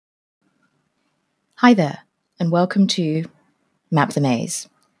Hi there, and welcome to Map the Maze.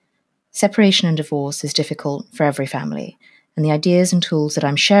 Separation and divorce is difficult for every family, and the ideas and tools that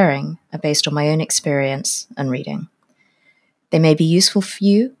I'm sharing are based on my own experience and reading. They may be useful for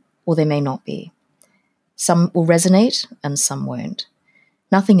you, or they may not be. Some will resonate, and some won't.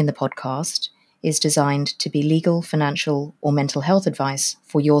 Nothing in the podcast is designed to be legal, financial, or mental health advice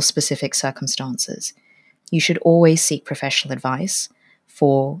for your specific circumstances. You should always seek professional advice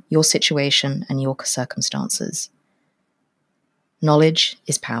for your situation and your circumstances. Knowledge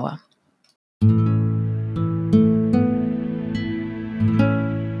is power.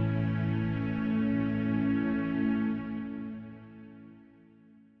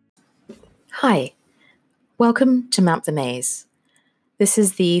 Hi, welcome to Map the Maze. This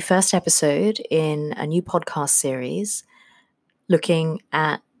is the first episode in a new podcast series looking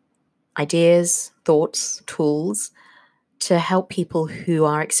at ideas, thoughts, tools to help people who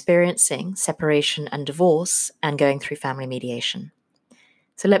are experiencing separation and divorce and going through family mediation.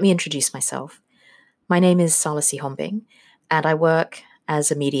 So let me introduce myself. My name is Sala Sihombing, and I work as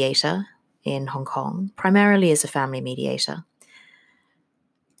a mediator in Hong Kong, primarily as a family mediator.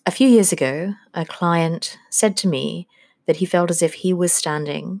 A few years ago, a client said to me that he felt as if he was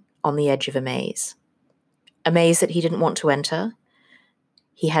standing on the edge of a maze that he didn't want to enter.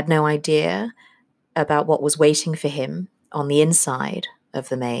 He had no idea about what was waiting for him on the inside of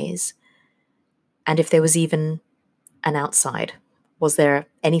the maze, and if there was even an outside. Was there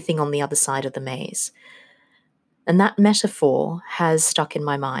anything on the other side of the maze? And that metaphor has stuck in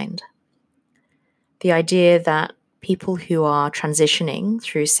my mind. The idea that people who are transitioning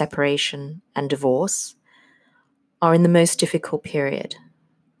through separation and divorce are in the most difficult period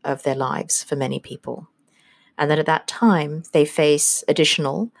of their lives for many people, and that at that time they face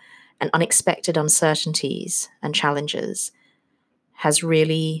additional and unexpected uncertainties and challenges has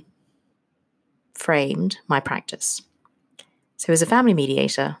really framed my practice. So as a family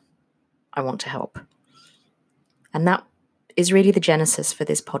mediator, I want to help. And that is really the genesis for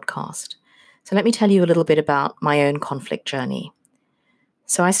this podcast. So let me tell you a little bit about my own conflict journey.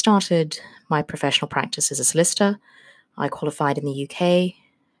 So I started my professional practice as a solicitor. I qualified in the UK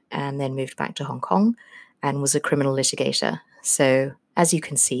and then moved back to Hong Kong and was a criminal litigator. So as you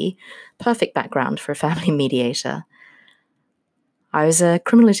can see, perfect background for a family mediator. I was a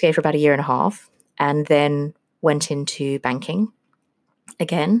criminal litigator for about a year and a half and then went into banking.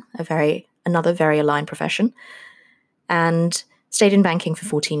 Again, another very aligned profession, and stayed in banking for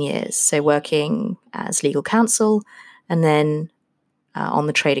 14 years. So working as legal counsel and then on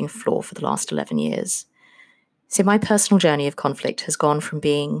the trading floor for the last 11 years. So my personal journey of conflict has gone from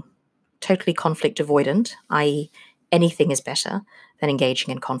being totally conflict avoidant, i.e. anything is better than engaging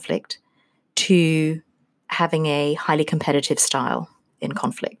in conflict, to having a highly competitive style in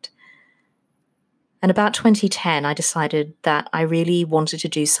conflict. And about 2010, I decided that I really wanted to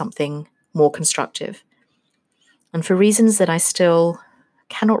do something more constructive. And for reasons that I still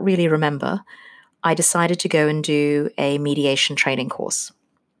cannot really remember, I decided to go and do a mediation training course.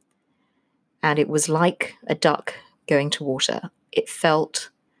 And it was like a duck going to water. It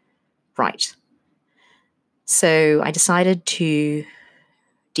felt right. So I decided to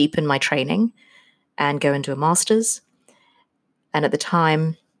deepen my training and go and do a master's. And at the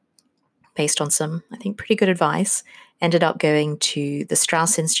time, based on some, I think, pretty good advice, ended up going to the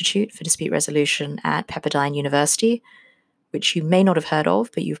Strauss Institute for Dispute Resolution at Pepperdine University, which you may not have heard of,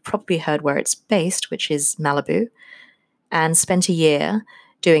 but you've probably heard where it's based, which is Malibu, and spent a year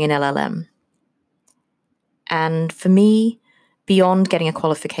doing an LLM. And for me, beyond getting a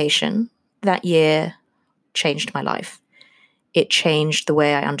qualification, that year changed my life. It changed the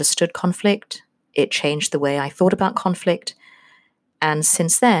way I understood conflict. It changed the way I thought about conflict. And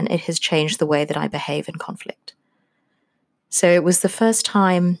since then, it has changed the way that I behave in conflict. So it was the first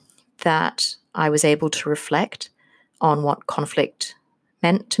time that I was able to reflect on what conflict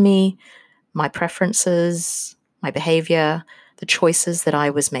meant to me, my preferences, my behavior, the choices that I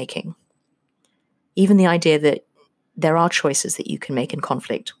was making. Even the idea that there are choices that you can make in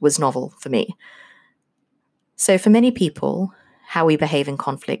conflict was novel for me. So for many people, how we behave in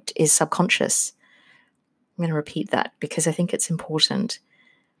conflict is subconscious. I'm going to repeat that because I think it's important.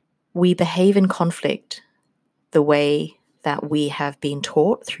 We behave in conflict the way that we have been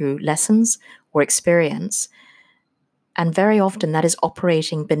taught through lessons or experience. And very often that is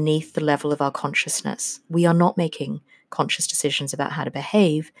operating beneath the level of our consciousness. We are not making conscious decisions about how to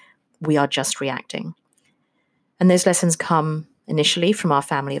behave. We are just reacting. And those lessons come initially from our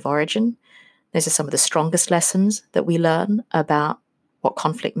family of origin. Those are some of the strongest lessons that we learn about what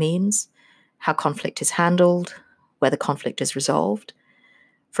conflict means, how conflict is handled, whether conflict is resolved.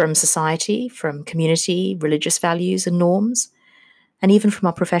 from society, from community, religious values and norms, and even from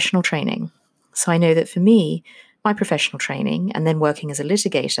our professional training. So I know that for me, my professional training and then working as a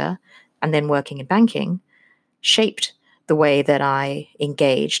litigator and then working in banking shaped the way that I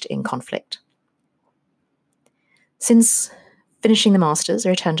engaged in conflict. Since finishing the master's, I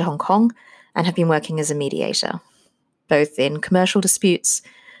returned to Hong Kong and have been working as a mediator, both in commercial disputes,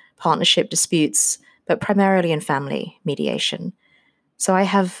 partnership disputes, but primarily in family mediation. So I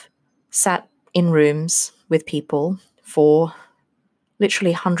have sat in rooms with people for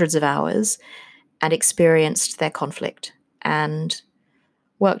literally hundreds of hours and experienced their conflict and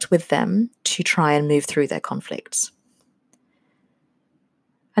worked with them to try and move through their conflicts.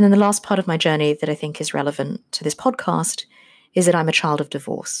 And then the last part of my journey that I think is relevant to this podcast is that I'm a child of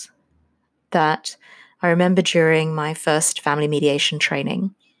divorce. That I remember during my first family mediation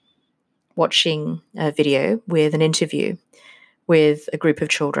training, watching a video with an interview with a group of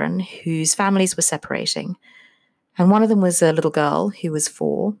children whose families were separating. And one of them was a little girl who was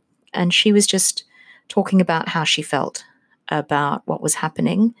 4, and she was just talking about how she felt about what was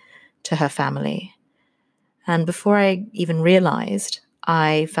happening to her family. And before I even realized,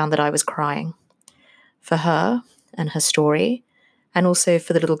 I found that I was crying for her and her story, and also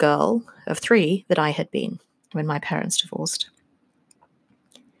for the little girl of 3 that I had been when my parents divorced.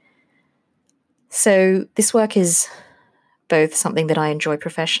 So this work is both something that I enjoy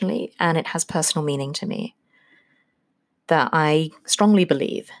professionally and it has personal meaning to me. That I strongly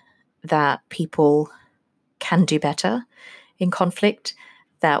believe that people can do better in conflict,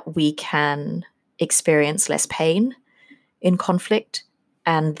 that we can experience less pain in conflict,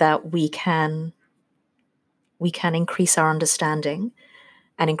 and that we can increase our understanding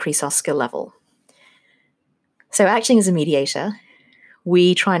and increase our skill level. So acting as a mediator,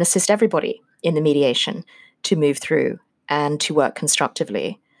 we try and assist everybody in the mediation to move through and to work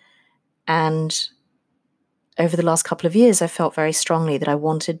constructively. And over the last couple of years, I felt very strongly that I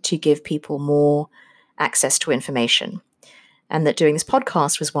wanted to give people more access to information, and that doing this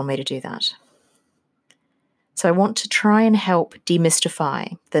podcast was one way to do that. So I want to try and help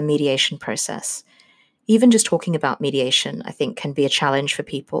demystify the mediation process. Even just talking about mediation, I think, can be a challenge for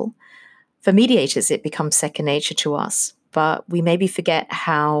people. For mediators, it becomes second nature to us, but we maybe forget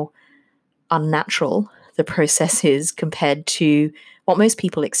how unnatural the process is compared to what most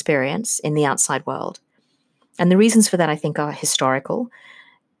people experience in the outside world. And the reasons for that, I think, are historical.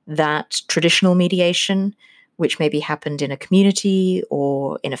 That traditional mediation, which maybe happened in a community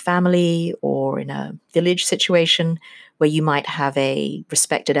or in a family or in a village situation where you might have a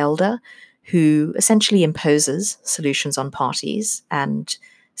respected elder who essentially imposes solutions on parties and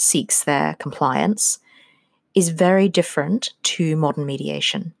seeks their compliance, is very different to modern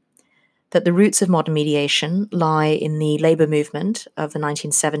mediation. That the roots of modern mediation lie in the labor movement of the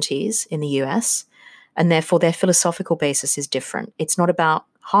 1970s in the US, and therefore their philosophical basis is different. It's not about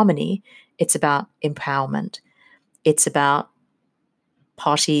harmony, it's about empowerment. It's about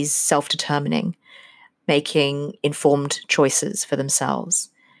parties self-determining, making informed choices for themselves.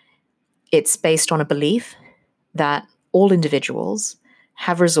 It's based on a belief that all individuals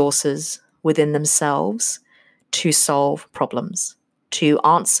have resources within themselves to solve problems, to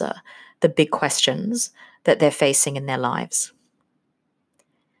answer the big questions that they're facing in their lives.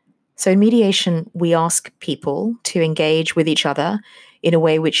 So in mediation, we ask people to engage with each other in a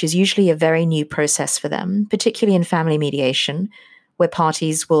way which is usually a very new process for them, particularly in family mediation, where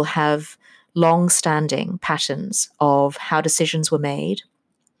parties will have long-standing patterns of how decisions were made,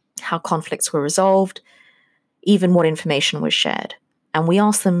 how conflicts were resolved, even what information was shared. And we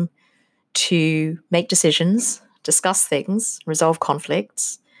ask them to make decisions, discuss things, resolve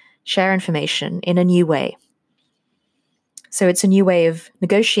conflicts, share information in a new way. So it's a new way of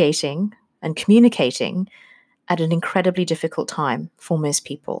negotiating and communicating at an incredibly difficult time for most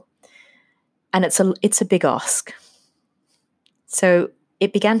people. And it's a big ask. So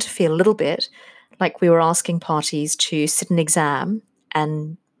it began to feel a little bit like we were asking parties to sit an exam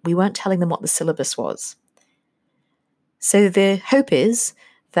and we weren't telling them what the syllabus was. So the hope is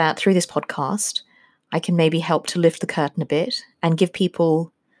that through this podcast, I can maybe help to lift the curtain a bit and give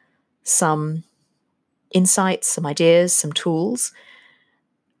people some insights, some ideas, some tools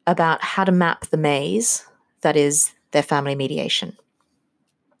about how to map the maze that is their family mediation.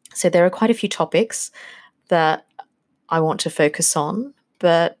 So there are quite a few topics that I want to focus on,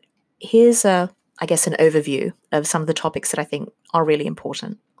 but here's an overview of some of the topics that I think are really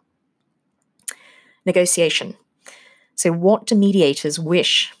important. Negotiation. So what do mediators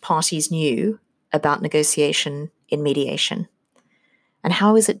wish parties knew about negotiation in mediation? And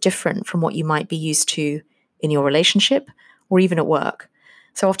how is it different from what you might be used to in your relationship or even at work?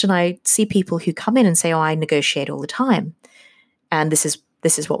 So often I see people who come in and say, oh, I negotiate all the time, and this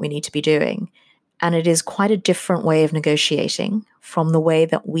is what we need to be doing. And it is quite a different way of negotiating from the way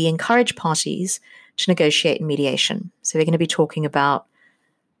that we encourage parties to negotiate in mediation. So we're going to be talking about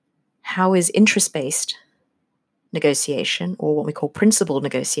how is interest-based negotiation, or what we call principled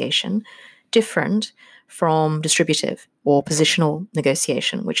negotiation, different from distributive or positional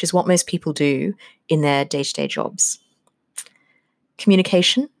negotiation, which is what most people do in their day-to-day jobs.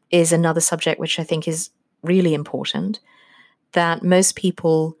 Communication is another subject which I think is really important, that most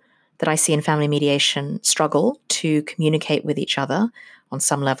people that I see in family mediation struggle to communicate with each other on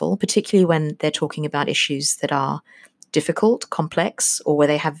some level, particularly when they're talking about issues that are difficult, complex, or where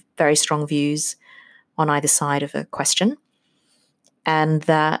they have very strong views on either side of a question, and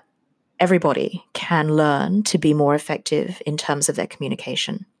that everybody can learn to be more effective in terms of their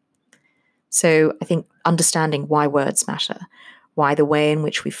communication. So I think understanding why words matter, why the way in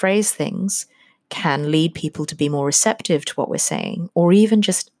which we phrase things can lead people to be more receptive to what we're saying, or even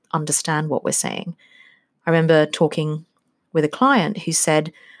just understand what we're saying. I remember talking with a client who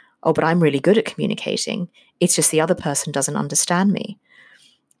said, oh, but I'm really good at communicating. It's just the other person doesn't understand me,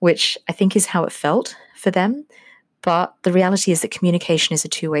 which I think is how it felt for them. But the reality is that communication is a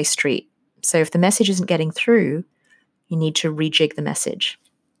two-way street. So if the message isn't getting through, you need to rejig the message.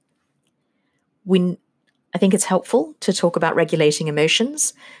 I think it's helpful to talk about regulating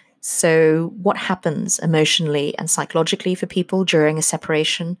emotions. So what happens emotionally and psychologically for people during a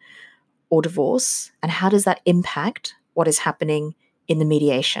separation or divorce, and how does that impact what is happening in the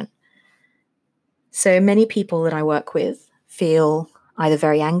mediation? So many people that I work with feel either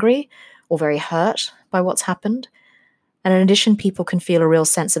very angry or very hurt by what's happened. And in addition, people can feel a real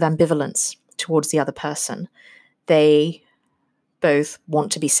sense of ambivalence towards the other person. They both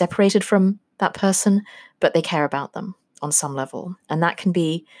want to be separated from that person, but they care about them on some level. And that can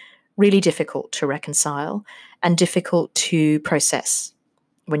be really difficult to reconcile and difficult to process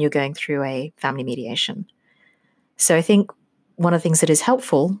when you're going through a family mediation. So I think one of the things that is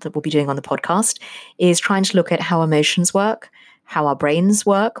helpful that we'll be doing on the podcast is trying to look at how emotions work, how our brains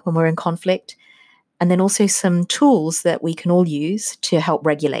work when we're in conflict, and then also some tools that we can all use to help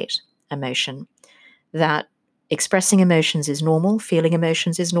regulate emotion. That expressing emotions is normal, feeling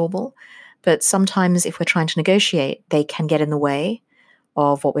emotions is normal, but sometimes if we're trying to negotiate, they can get in the way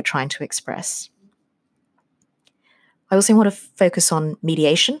of what we're trying to express. I also want to focus on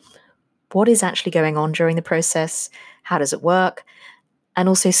mediation. What is actually going on during the process? How does it work? And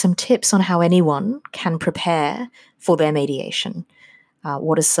also some tips on how anyone can prepare for their mediation.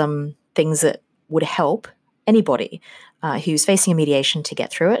 What are some things that would help anybody who's facing a mediation to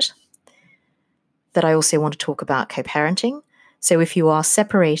get through it? That I also want to talk about co-parenting. So if you are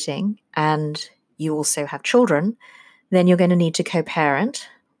separating and you also have children, then you're going to need to co-parent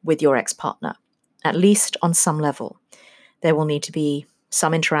with your ex-partner, at least on some level. There will need to be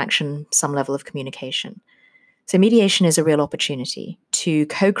some interaction, some level of communication. So mediation is a real opportunity to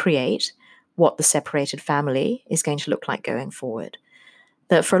co-create what the separated family is going to look like going forward.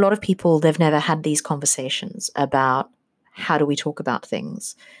 That for a lot of people, they've never had these conversations about how do we talk about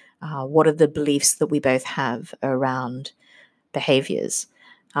things? What are the beliefs that we both have around behaviors?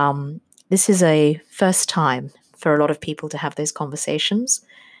 This is a first time for a lot of people to have those conversations,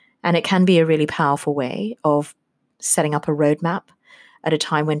 and it can be a really powerful way of setting up a roadmap at a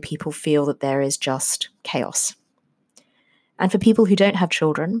time when people feel that there is just chaos. And for people who don't have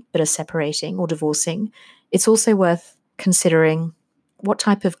children but are separating or divorcing, it's also worth considering what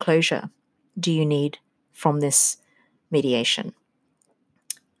type of closure do you need from this mediation?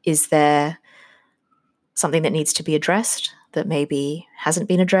 Is there something that needs to be addressed that maybe hasn't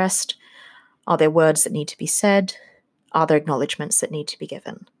been addressed? Are there words that need to be said? Are there acknowledgements that need to be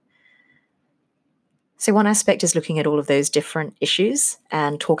given? So one aspect is looking at all of those different issues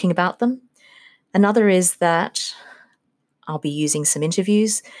and talking about them. Another is that I'll be using some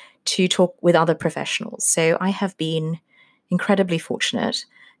interviews to talk with other professionals. So I have been incredibly fortunate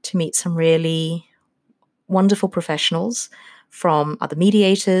to meet some really wonderful professionals, from other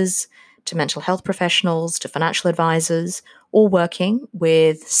mediators to mental health professionals to financial advisors, all working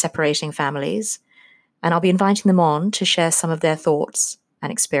with separating families. And I'll be inviting them on to share some of their thoughts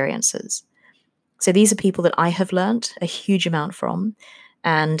and experiences. So these are people that I have learnt a huge amount from,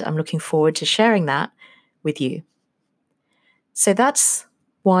 and I'm looking forward to sharing that with you. So that's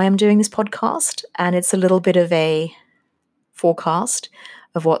why I'm doing this podcast, and it's a little bit of a forecast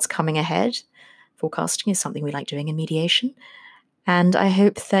of what's coming ahead. Forecasting is something we like doing in mediation, and I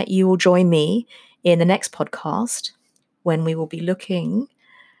hope that you will join me in the next podcast when we will be looking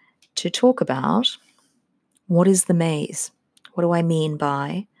to talk about what is the maze? What do I mean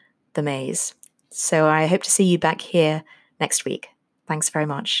by the maze? So I hope to see you back here next week. Thanks very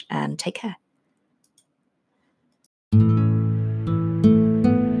much and take care.